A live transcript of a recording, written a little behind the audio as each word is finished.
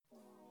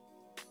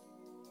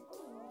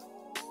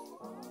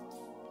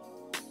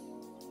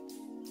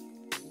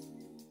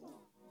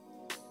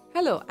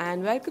Hello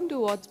and welcome to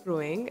What's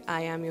Brewing.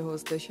 I am your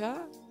host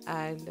Disha,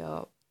 and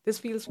this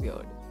feels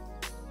weird.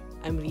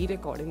 I'm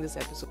re-recording this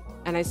episode,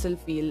 and I still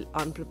feel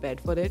unprepared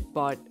for it.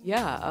 But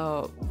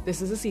yeah,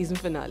 this is a season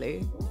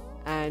finale,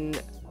 and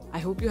I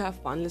hope you have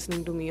fun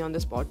listening to me on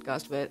this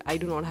podcast where I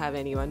do not have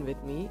anyone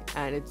with me,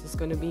 and it's just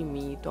going to be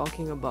me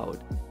talking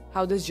about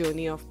how this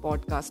journey of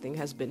podcasting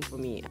has been for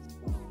me.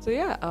 So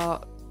yeah,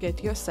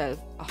 get yourself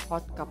a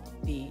hot cup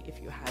of tea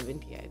if you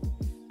haven't yet,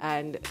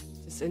 and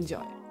just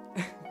enjoy.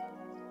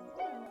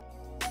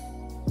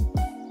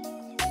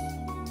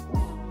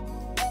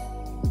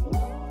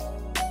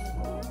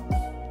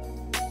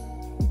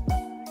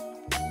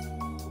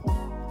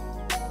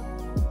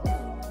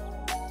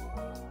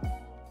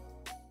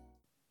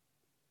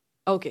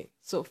 Okay,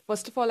 so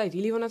first of all, I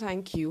really want to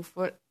thank you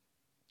for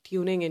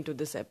tuning into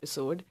this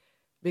episode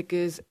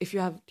because if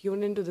you have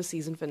tuned into the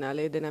season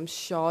finale, then I'm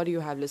sure you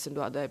have listened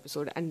to other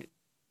episode. And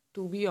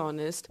to be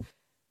honest,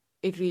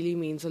 it really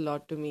means a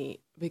lot to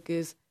me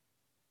because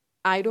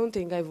I don't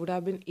think I would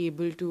have been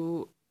able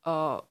to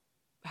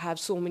have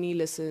so many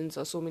listens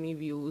or so many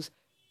views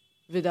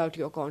without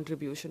your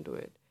contribution to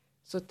it.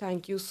 So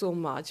thank you so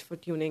much for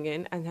tuning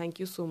in and thank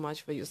you so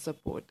much for your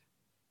support.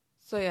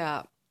 So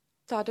yeah,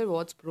 started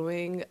What's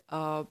Brewing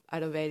at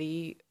a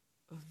very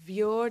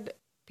weird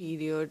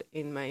period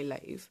in my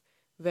life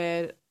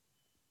where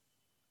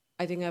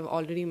I think I've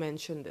already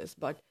mentioned this,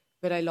 but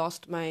where I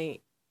lost my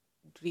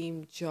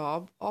dream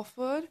job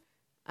offer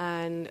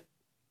and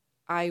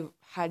I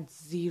had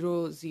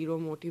zero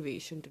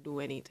motivation to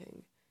do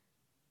anything.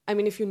 I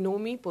mean, if you know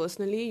me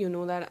personally, you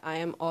know that I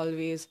am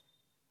always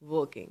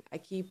working. I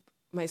keep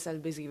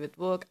myself busy with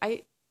work.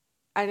 And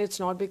it's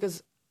not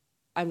because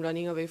I'm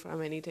running away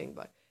from anything,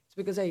 but it's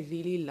because I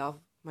really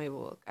love my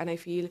work. And I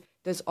feel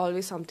there's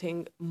always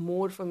something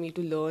more for me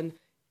to learn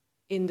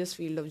in this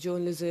field of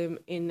journalism,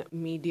 in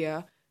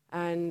media.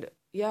 And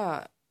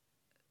yeah,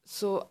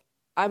 so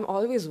I'm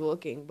always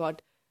working,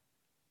 but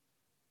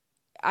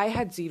I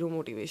had zero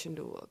motivation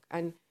to work.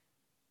 And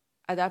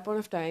at that point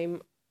of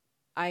time,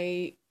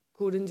 I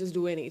couldn't just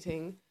do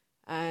anything.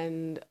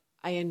 And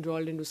I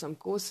enrolled into some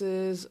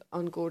courses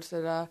on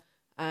Coursera.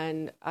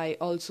 And I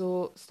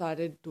also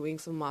started doing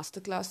some master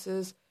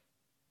classes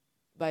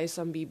by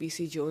some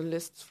BBC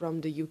journalists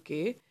from the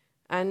UK.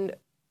 And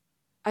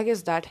I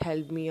guess that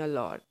helped me a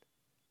lot.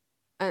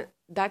 And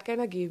that kind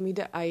of gave me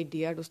the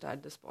idea to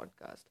start this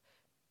podcast.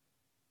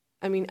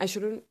 I mean, I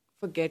shouldn't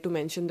forget to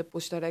mention the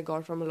push that I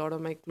got from a lot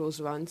of my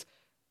close ones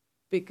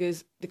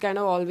because they kind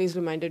of always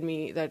reminded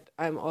me that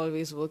I'm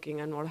always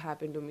working and what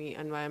happened to me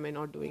and why am I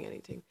not doing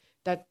anything.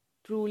 That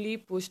truly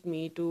pushed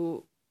me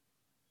to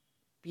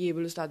be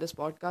able to start this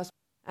podcast.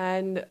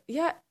 And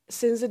yeah,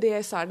 since the day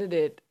I started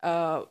it,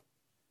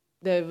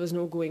 there was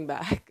no going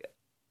back.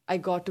 I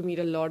got to meet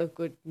a lot of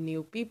good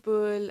new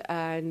people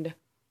and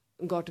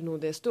got to know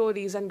their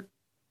stories and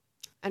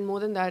more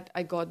than that,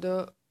 I got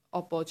the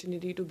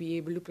opportunity to be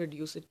able to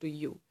produce it to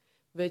you,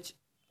 which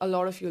a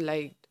lot of you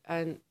liked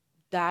and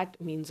that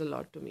means a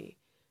lot to me.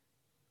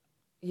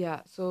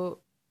 Yeah, so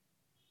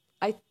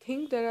I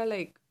think there are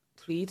like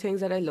three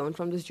things that I learned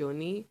from this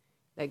journey,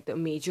 like the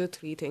major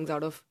three things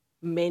out of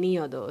many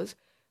others.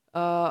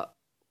 Uh,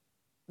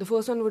 the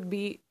first one would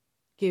be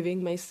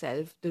giving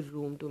myself the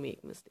room to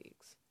make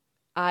mistakes.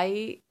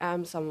 I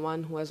am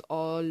someone who has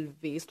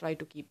always tried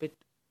to keep it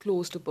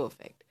close to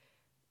perfect.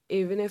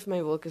 Even if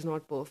my work is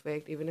not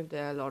perfect, even if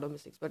there are a lot of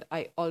mistakes, but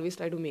I always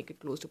try to make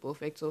it close to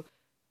perfect. So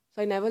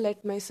I never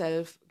let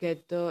myself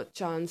get the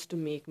chance to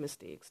make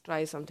mistakes,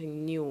 try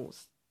something new,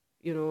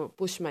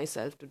 push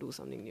myself to do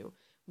something new.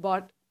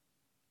 But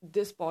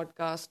this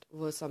podcast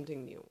was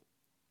something new.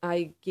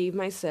 I gave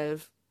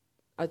myself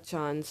a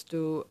chance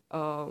to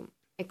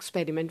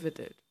experiment with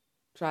it,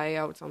 try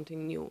out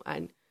something new,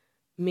 and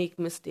make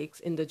mistakes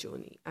in the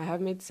journey. I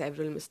have made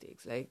several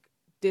mistakes. Like,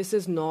 this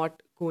is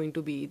not going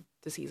to be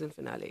the season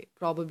finale.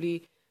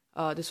 Probably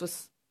this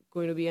was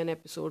going to be an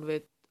episode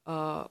with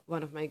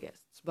one of my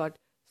guests, but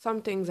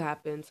some things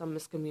happened, some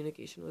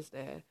miscommunication was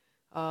there.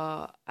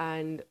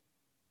 And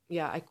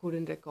yeah, I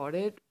couldn't record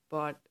it,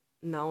 but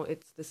now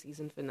it's the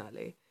season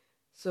finale.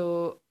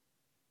 So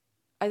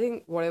I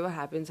think whatever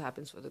happens,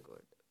 happens for the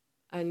good.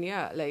 And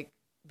yeah, like,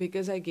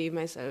 because I gave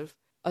myself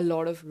a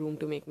lot of room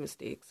to make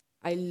mistakes,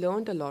 I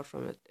learned a lot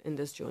from it in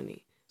this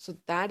journey. So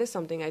that is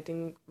something I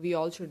think we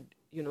all should,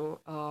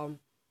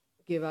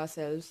 give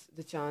ourselves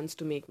the chance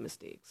to make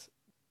mistakes.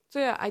 So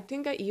yeah, I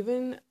think I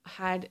even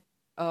had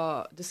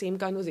the same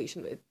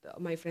conversation with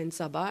my friend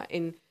Sabah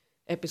in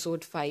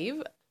episode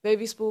 5, where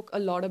we spoke a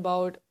lot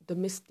about the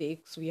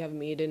mistakes we have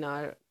made in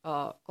our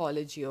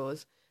college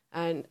years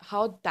and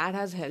how that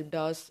has helped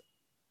us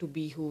to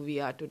be who we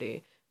are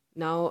today.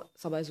 Now,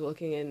 Sabah is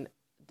working in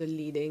the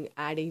leading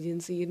ad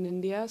agency in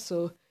India.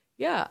 So,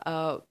 yeah,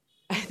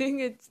 I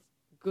think it's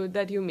good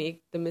that you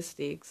make the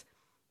mistakes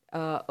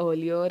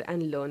earlier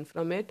and learn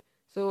from it.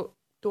 So,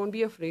 don't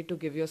be afraid to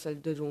give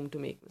yourself the room to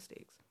make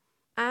mistakes.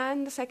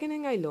 And the second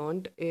thing I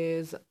learned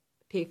is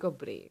take a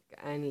break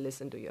and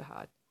listen to your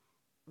heart.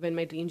 When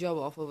my dream job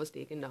offer was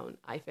taken down,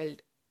 I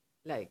felt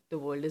like the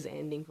world is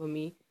ending for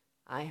me.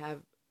 I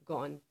have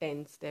gone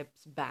 10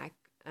 steps back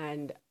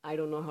and I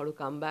don't know how to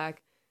come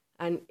back.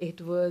 And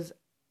it was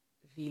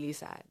really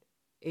sad.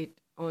 It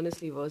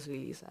honestly was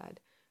really sad.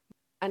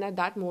 And at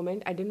that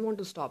moment, I didn't want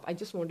to stop. I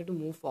just wanted to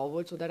move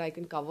forward so that I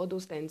can cover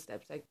those 10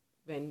 steps I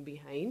went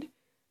behind.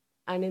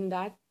 And in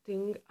that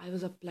thing, I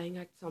was applying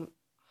at some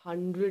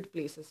 100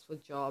 places for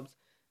jobs,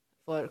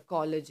 for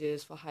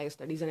colleges, for higher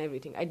studies, and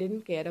everything. I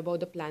didn't care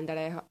about the plan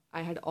that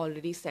I had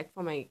already set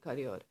for my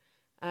career.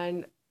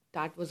 And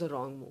that was a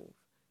wrong move.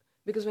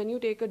 Because when you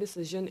take a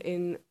decision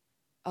in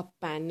a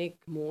panic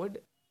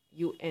mode,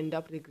 you end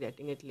up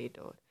regretting it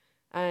later.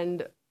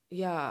 And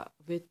yeah,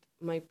 with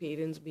my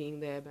parents being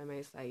there by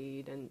my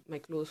side and my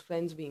close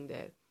friends being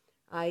there,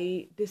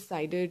 I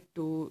decided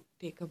to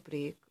take a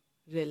break,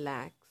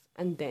 relax,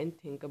 and then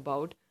think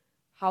about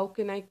how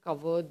can I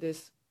cover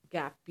this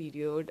gap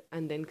period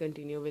and then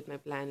continue with my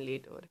plan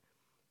later.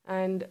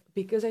 And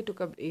because I took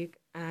a break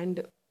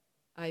and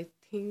I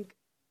think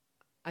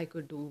I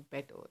could do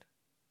better.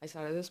 I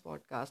started this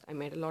podcast. I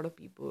met a lot of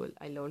people.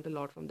 I learned a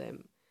lot from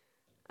them.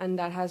 And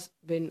that has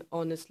been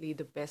honestly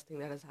the best thing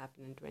that has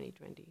happened in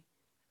 2020.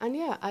 And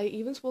yeah, I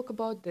even spoke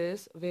about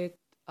this with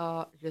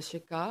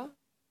Rishika,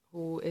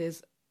 who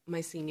is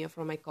my senior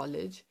from my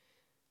college.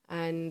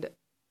 And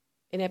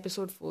in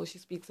episode 4, she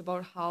speaks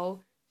about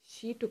how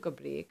she took a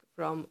break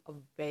from a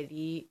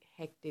very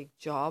hectic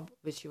job,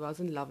 which she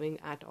wasn't loving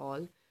at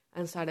all,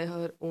 and started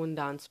her own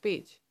dance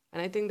page.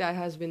 And I think that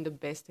has been the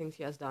best thing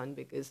she has done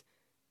because,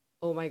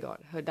 oh my God,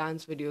 her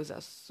dance videos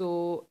are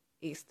so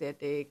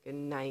aesthetic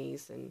and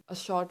nice, and a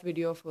short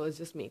video of hers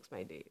just makes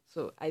my day.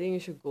 So I think you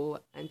should go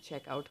and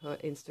check out her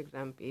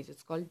Instagram page.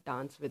 It's called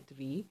Dance with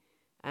Ree,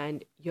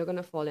 and you're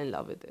gonna fall in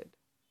love with it.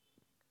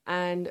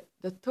 And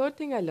the third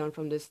thing I learned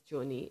from this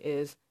journey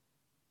is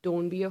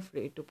don't be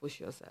afraid to push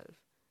yourself.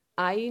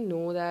 I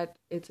know that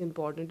it's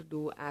important to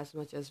do as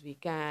much as we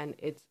can.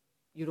 It's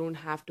you don't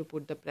have to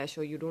put the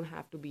pressure, you don't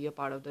have to be a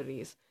part of the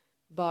race.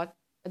 But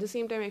at the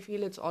same time, I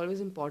feel it's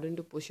always important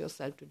to push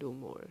yourself to do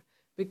more.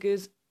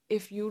 Because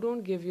if you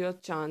don't give your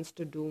chance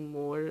to do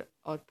more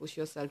or push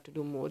yourself to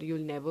do more, you'll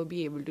never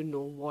be able to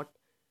know what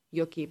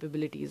your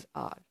capabilities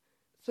are.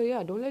 So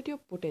yeah, don't let your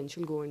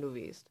potential go into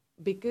waste.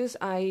 Because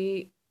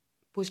I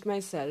pushed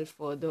myself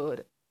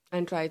further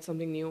and tried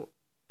something new,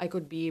 I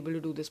could be able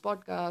to do this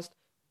podcast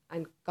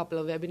and couple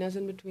of webinars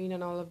in between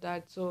and all of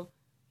that. So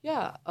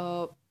yeah,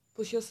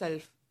 push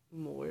yourself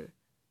more.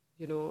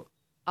 You know,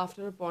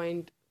 after a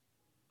point,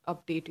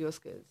 update your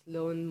skills,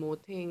 learn more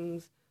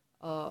things,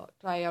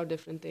 try out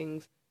different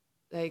things.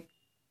 Like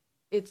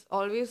it's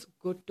always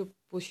good to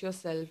push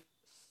yourself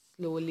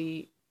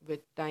slowly with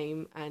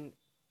time and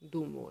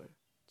do more.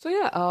 So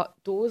yeah,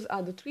 those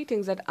are the three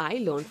things that I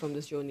learned from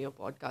this journey of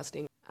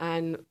podcasting,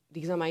 and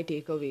these are my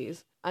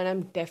takeaways. And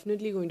I'm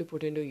definitely going to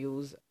put into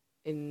use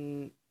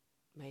in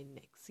my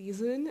next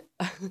season.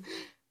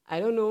 I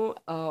don't know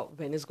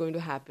when it's going to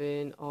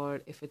happen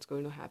or if it's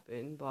going to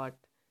happen, but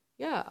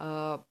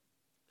yeah,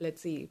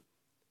 let's see.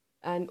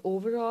 And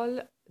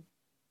overall,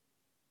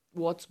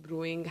 what's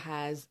brewing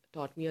has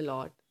taught me a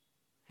lot,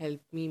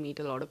 helped me meet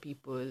a lot of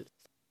people.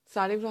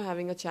 Starting from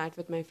having a chat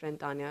with my friend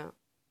Tanya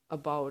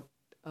about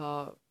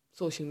uh,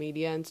 social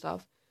media and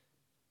stuff,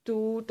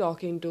 to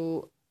talking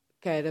to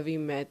Kairavi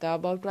Mehta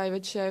about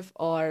Private Chef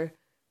or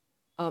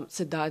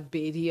Siddharth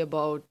Bedi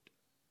about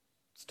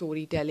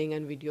storytelling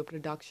and video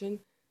production.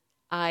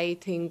 I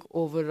think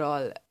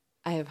overall,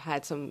 I have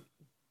had some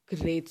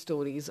great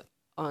stories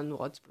on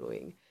what's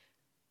brewing.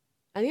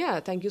 And yeah,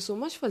 thank you so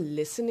much for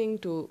listening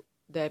to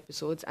the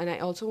episodes. And I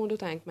also want to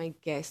thank my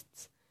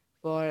guests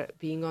for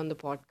being on the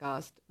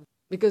podcast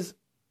because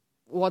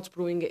what's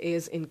brewing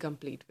is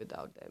incomplete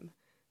without them.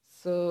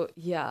 So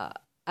yeah,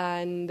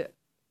 and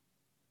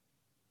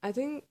I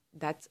think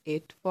that's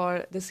it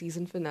for the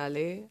season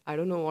finale. I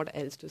don't know what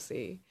else to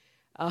say.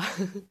 Uh,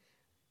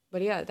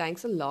 but yeah,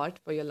 thanks a lot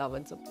for your love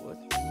and support.